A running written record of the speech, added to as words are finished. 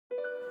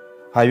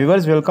Hi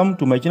viewers, welcome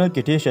to my channel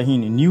Kete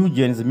Shaheen.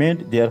 NewJeans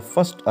made their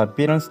first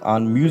appearance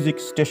on music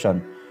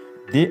station.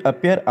 They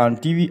appear on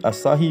TV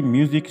Asahi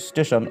music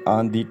station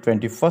on the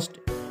 21st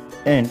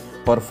and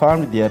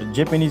performed their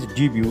Japanese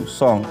debut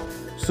song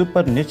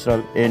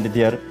Supernatural and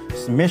their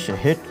smash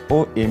hit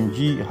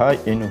OMG High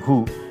and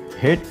who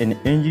had an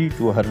injury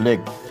to her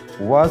leg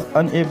was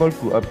unable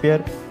to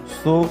appear,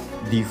 so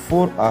the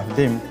four of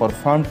them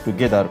performed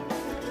together.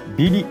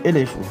 Billie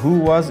Eilish, who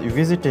was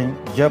visiting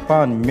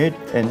Japan, made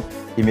an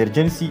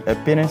emergency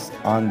appearance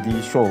on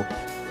the show.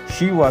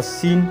 She was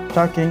seen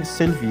taking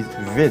selfies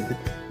with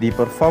the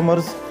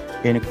performers,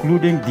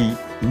 including the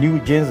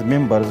NewJeans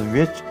members,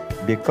 which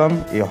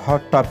became a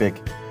hot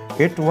topic.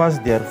 It was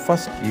their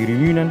first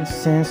reunion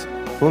since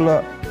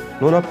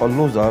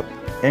Lollapalooza,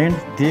 and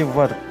they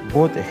were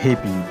both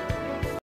happy.